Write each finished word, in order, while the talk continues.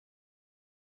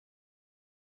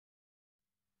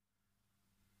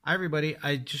Hi everybody,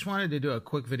 I just wanted to do a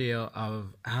quick video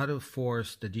of how to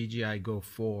force the DJI Go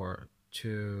 4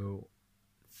 to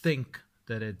think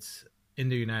that it's in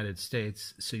the United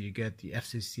States so you get the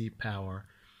FCC power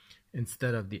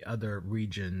instead of the other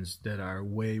regions that are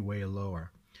way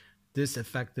lower. This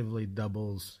effectively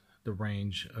doubles the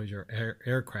range of your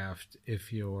aircraft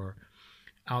if you're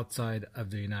outside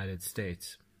of the United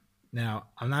States. Now,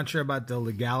 I'm not sure about the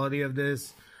legality of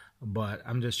this, but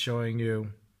I'm just showing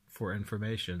you for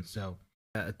information, so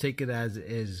take it as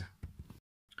is.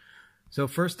 So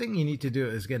first thing you need to do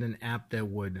is get an app that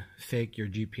would fake your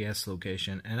GPS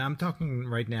location, and I'm talking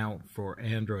right now for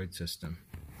Android system.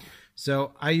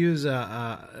 So I use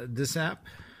this app.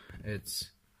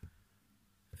 It's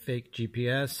fake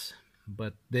GPS,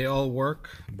 but they all work,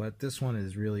 but this one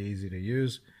is really easy to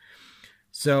use.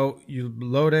 So you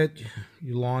load it,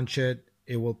 you launch it,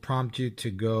 it will prompt you to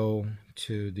go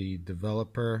to the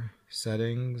developer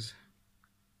settings,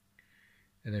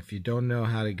 and if you don't know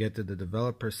how to get to the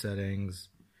developer settings,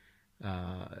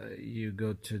 you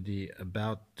go to the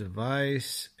about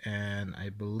device, and I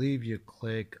believe you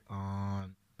click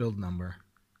on build number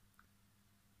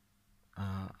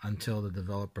until the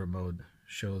developer mode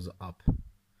shows up,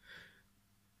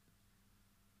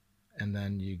 and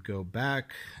then you go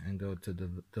back and go to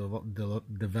the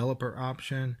developer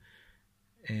option,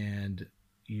 and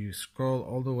you scroll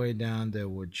all the way down. That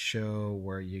would show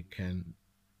where you can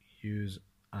use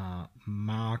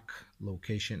mock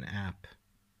location app,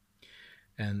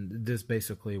 and this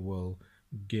basically will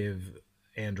give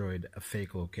Android a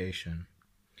fake location.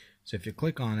 So if you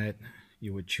click on it,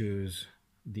 you would choose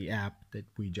the app that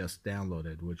we just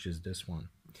downloaded, which is this one.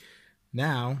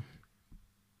 Now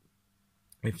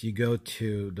if you go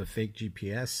to the fake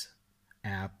GPS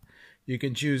app, you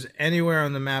can choose anywhere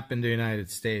on the map in the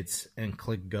United States and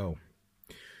click go.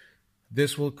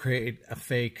 This will create a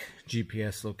fake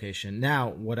GPS location. Now,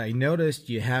 what I noticed,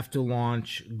 you have to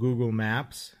launch Google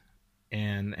Maps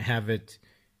and have it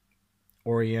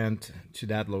orient to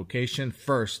that location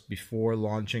first before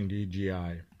launching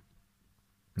DJI.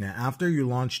 Now, after you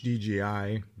launch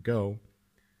DJI Go,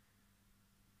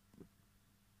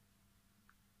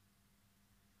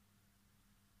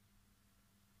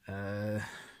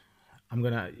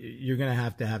 you're gonna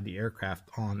have to have the aircraft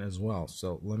on as well.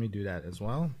 So let me do that as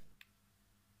well.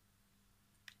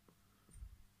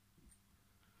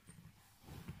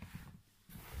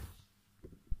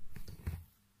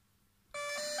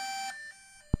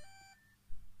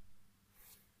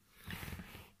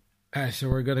 Alright, so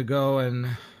we're gonna go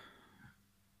and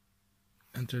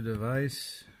enter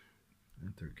device,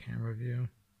 enter camera view.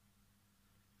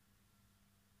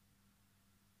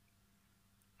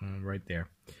 Right there.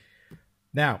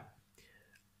 Now,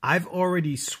 I've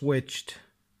already switched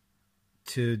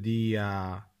to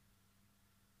the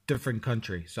different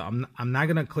country, so I'm not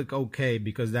gonna click OK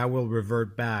because that will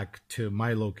revert back to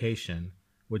my location,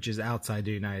 which is outside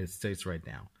the United States right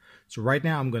now. So right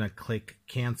now I'm gonna click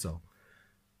cancel.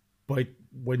 But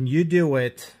when you do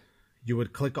it, you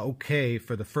would click OK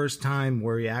for the first time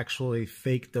where you actually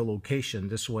fake the location.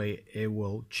 This way it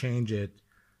will change it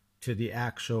to the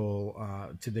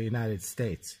actual to the United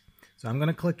States. So I'm going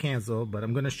to click cancel, but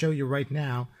I'm going to show you right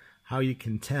now how you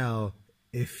can tell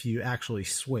if you actually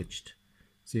switched.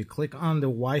 So you click on the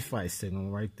Wi-Fi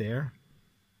signal right there,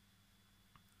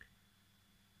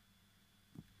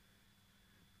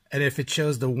 and if it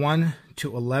shows the 1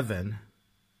 to 11,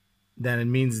 then it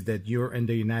means that you're in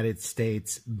the United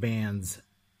States bands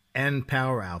and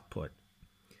power output.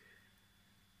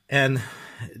 And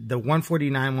the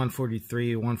 149,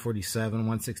 143, 147,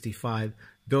 165,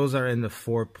 those are in the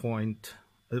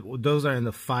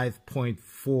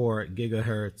 5.4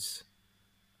 gigahertz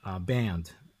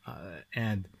band,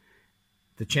 and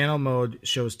the channel mode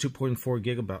shows 2.4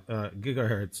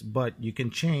 gigahertz, but you can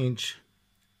change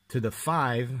to the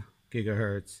 5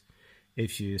 gigahertz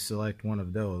if you select one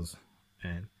of those.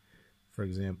 And for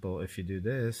example, if you do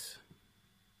this,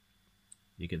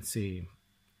 you can see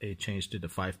it changed to the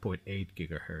 5.8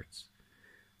 gigahertz.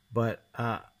 But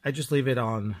I just leave it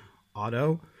on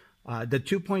auto. The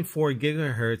 2.4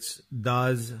 gigahertz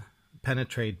does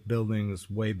penetrate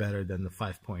buildings way better than the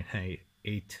 5.8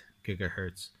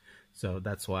 gigahertz. So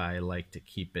that's why I like to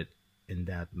keep it in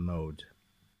that mode.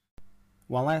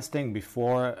 One last thing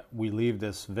before we leave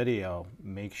this video,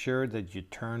 make sure that you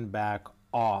turn back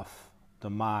off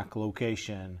the mock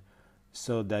location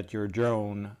so that your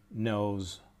drone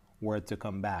knows where to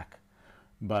come back.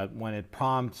 But when it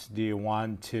prompts, do you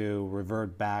want to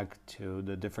revert back to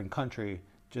the different country,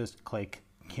 just click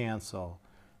cancel,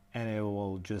 and it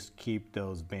will just keep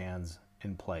those bands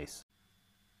in place.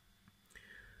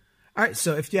 All right,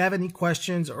 so if you have any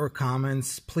questions or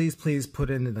comments, please put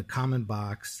it in the comment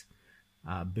box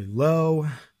below.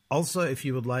 Also, if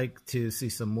you would like to see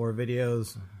some more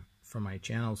videos from my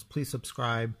channels, please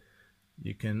subscribe.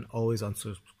 You can always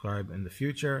unsubscribe in the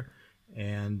future.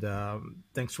 And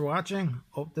thanks for watching.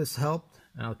 Hope this helped,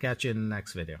 and I'll catch you in the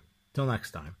next video. Till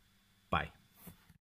next time. Bye.